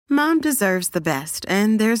Mom deserves the best,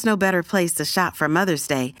 and there's no better place to shop for Mother's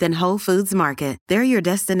Day than Whole Foods Market. They're your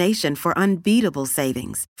destination for unbeatable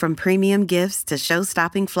savings, from premium gifts to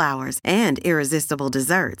show-stopping flowers and irresistible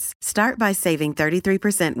desserts. Start by saving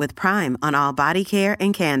 33% with Prime on all body care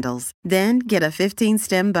and candles. Then get a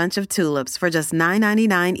 15-stem bunch of tulips for just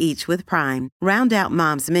 $9.99 each with Prime. Round out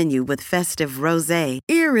Mom's menu with festive rosé,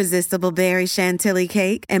 irresistible berry chantilly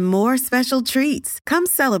cake, and more special treats. Come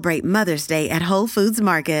celebrate Mother's Day at Whole Foods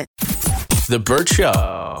Market. The Burt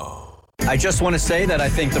Show. I just want to say that I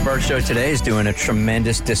think The Burt Show today is doing a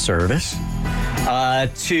tremendous disservice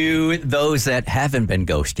to those that haven't been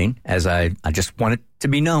ghosting, as I just want it to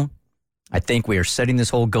be known. I think we are setting this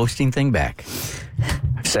whole ghosting thing back.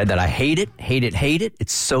 I've said that I hate it, hate it, hate it.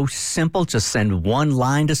 It's so simple. Just send one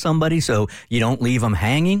line to somebody so you don't leave them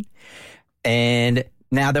hanging. And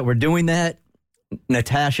now that we're doing that,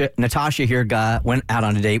 Natasha here went out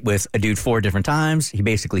on a date with a dude 4 different times. He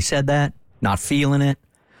basically said that, not feeling it,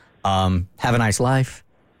 have a nice life.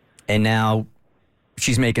 And now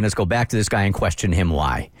she's making us go back to this guy and question him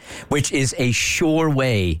why, which is a sure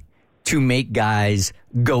way to make guys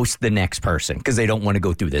ghost the next person because they don't want to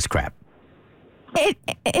go through this crap.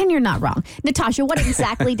 And you're not wrong. Natasha, what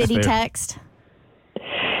exactly did he text?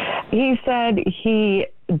 He said he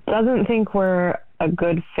doesn't think we're a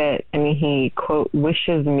good fit, and he, quote,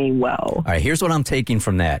 wishes me well. All right, here's what I'm taking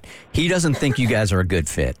from that. He doesn't think you guys are a good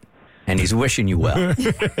fit, and he's wishing you well.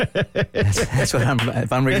 That's what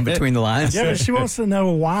if I'm reading between the lines. Yeah, but she wants to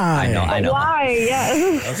know why. I know. Why,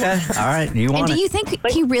 yes. Okay, all right. You want and do you think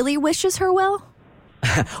he really wishes her well?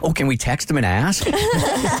 Oh, can we text him and ask? Did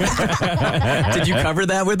you cover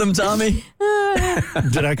that with him, Tommy?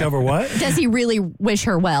 Did I cover what? Does he really wish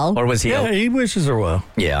her well? Or was he? Yeah, he wishes her well.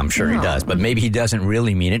 Yeah, I'm sure he does. But maybe he doesn't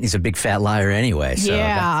really mean it. He's a big fat liar anyway. So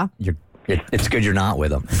yeah. It's good you're not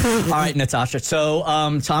with him. All right, Natasha. So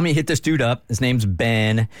Tommy hit this dude up. His name's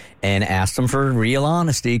Ben, and asked him for real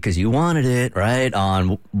honesty because you wanted it, right,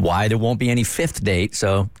 on why there won't be any 5th date.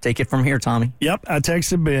 So take it from here, Tommy. Yep, I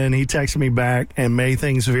texted Ben. He texted me back and made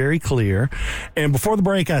things very clear. And before the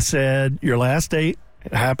break, I said, your last date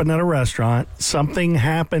happened at a restaurant. Something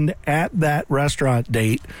happened at that restaurant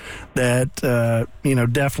date that,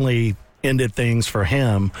 definitely ended things for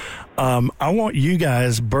him. I want you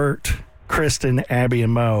guys, Bert, Kristen, Abby,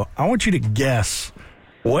 and Mo, I want you to guess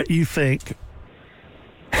what you think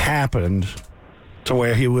happened to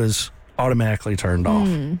where he was automatically turned off.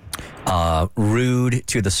 Rude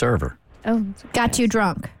to the server. Oh, got too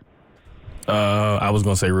drunk. I was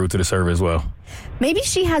going to say rude to the server as well. Maybe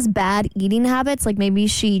she has bad eating habits. Like maybe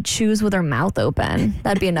she chews with her mouth open.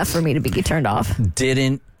 That'd be enough for me to be turned off.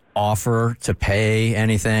 Didn't offer to pay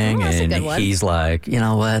anything. That's a and good one. He's like, you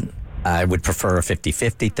know what? I would prefer a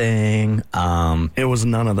 50-50 thing. It was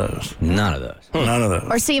none of those. None of those. None of those.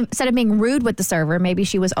 Or see, instead of being rude with the server, maybe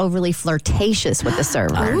she was overly flirtatious with the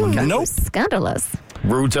server. Nope. Scandalous.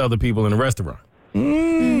 Rude to other people in the restaurant.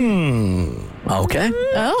 Okay.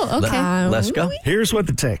 Oh, okay. Let's go. Here's what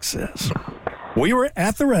the text says. We were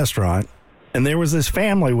at the restaurant, and there was this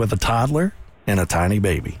family with a toddler and a tiny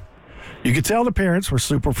baby. You could tell the parents were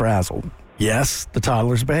super frazzled. Yes, the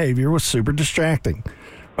toddler's behavior was super distracting,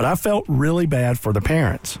 but I felt really bad for the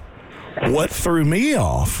parents. What threw me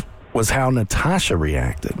off was how Natasha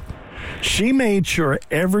reacted. She made sure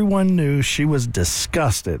everyone knew she was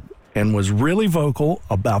disgusted and was really vocal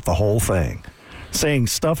about the whole thing, saying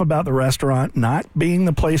stuff about the restaurant not being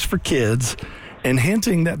the place for kids and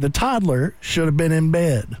hinting that the toddler should have been in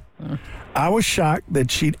bed. I was shocked that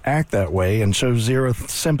she'd act that way and show zero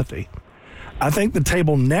sympathy. I think the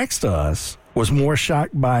table next to us was more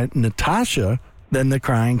shocked by Natasha than the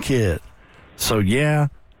crying kid. So, yeah,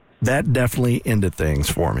 that definitely ended things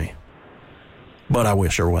for me. But I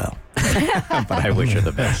wish her well. But I wish her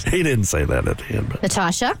the best. He didn't say that at the end, but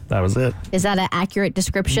Natasha, that was it. is that an accurate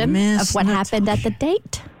description Miss of what happened at the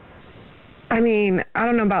date? I mean, I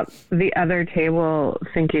don't know about the other table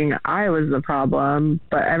thinking I was the problem,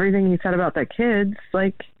 but everything he said about the kids,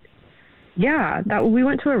 like, yeah, that we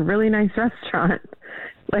went to a really nice restaurant.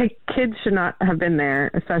 Like, kids should not have been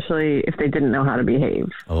there, especially if they didn't know how to behave.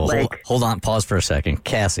 Oh, hold on. Pause for a second.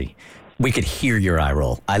 Cassie, we could hear your eye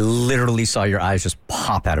roll. I literally saw your eyes just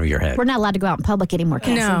pop out of your head. We're not allowed to go out in public anymore,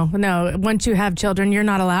 Cassie. No. Once you have children, you're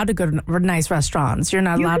not allowed to go to nice restaurants. You're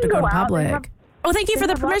not allowed to go to public. Oh, thank you for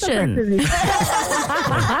the permission.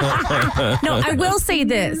 No, I will say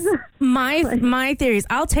this. My theory is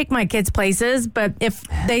I'll take my kids places, but if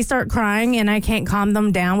they start crying and I can't calm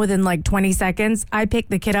them down within like 20 seconds, I pick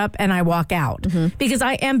the kid up and I walk out. Because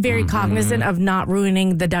I am very cognizant of not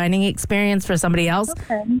ruining the dining experience for somebody else.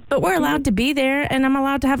 Okay. But we're allowed to be there, and I'm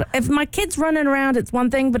allowed to have... If my kid's running around, it's one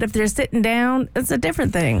thing, but if they're sitting down, it's a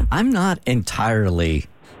different thing. I'm not entirely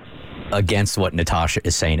against what Natasha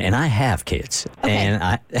is saying, and I have kids.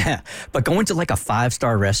 Okay. But going to like a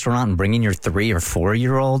 5-star restaurant and bringing your 3 or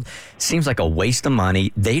 4-year-old seems like a waste of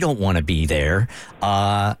money. They don't want to be there.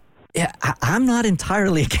 I'm not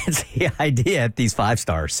entirely against the idea at these 5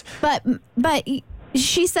 stars. But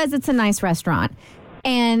she says it's a nice restaurant,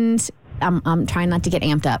 and I'm trying not to get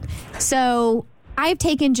amped up. So I've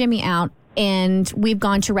taken Jimmy out, and we've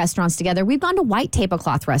gone to restaurants together. We've gone to white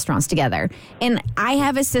tablecloth restaurants together. And I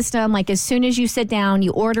have a system, like as soon as you sit down,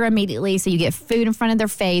 you order immediately. So you get food in front of their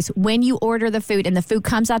face. When you order the food and the food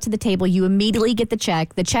comes out to the table, you immediately get the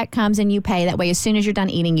check. The check comes and you pay. That way, as soon as you're done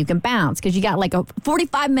eating, you can bounce. Because you got like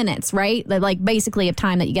 45 minutes, right? Like basically of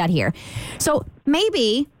time that you got here. So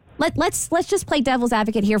maybe... Let's just play devil's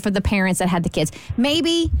advocate here for the parents that had the kids.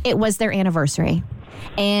 Maybe it was their anniversary,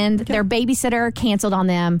 and their babysitter canceled on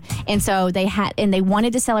them, and so they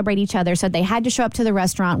wanted to celebrate each other, so they had to show up to the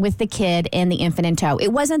restaurant with the kid and the infant in tow. It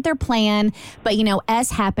wasn't their plan, but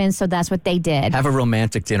S happened, so that's what they did. Have a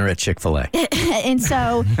romantic dinner at Chick-fil-A. And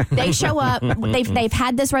so they show up. They've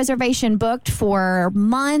had this reservation booked for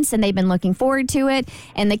months, and they've been looking forward to it.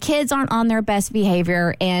 And the kids aren't on their best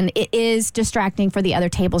behavior, and it is distracting for the other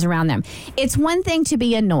tables around them. It's one thing to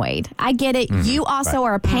be annoyed. I get it. You also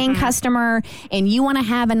are a paying customer, and you want to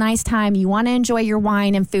have a nice time. You want to enjoy your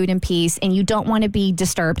wine and food in peace, and you don't want to be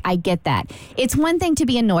disturbed. I get that. It's one thing to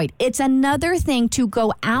be annoyed. It's another thing to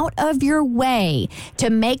go out of your way to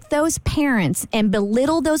make those parents and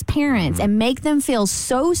belittle those parents and make them feel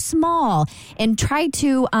so small and try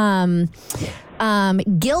to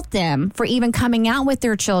guilt them for even coming out with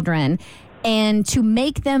their children and to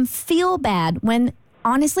make them feel bad when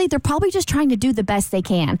honestly, they're probably just trying to do the best they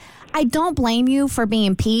can. I don't blame you for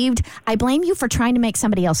being peeved. I blame you for trying to make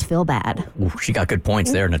somebody else feel bad. Ooh, she got good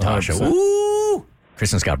points there, Natasha. Ooh,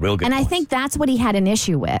 Kristen's got real good points. And I think that's what he had an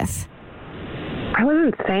issue with. I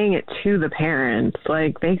wasn't saying it to the parents.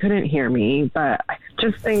 Like, they couldn't hear me, but I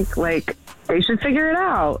just think, like, they should figure it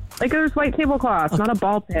out. Like, there's white tablecloth, not a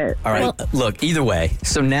ball pit. All right, look, either way,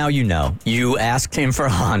 so now you know. You asked him for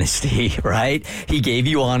honesty, right? He gave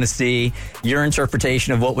you honesty. Your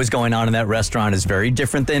interpretation of what was going on in that restaurant is very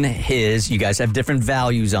different than his. You guys have different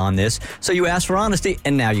values on this. So you asked for honesty,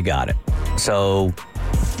 and now you got it. So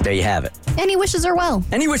there you have it. And he wishes her well.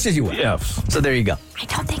 And he wishes you well. Yes. So there you go. I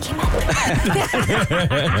don't think he meant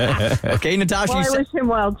it. Okay, Natasha. Well, I wish him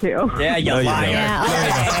well, too. Yeah, you liar. Yeah,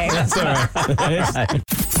 okay. That's all right.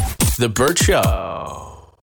 The Burt Show.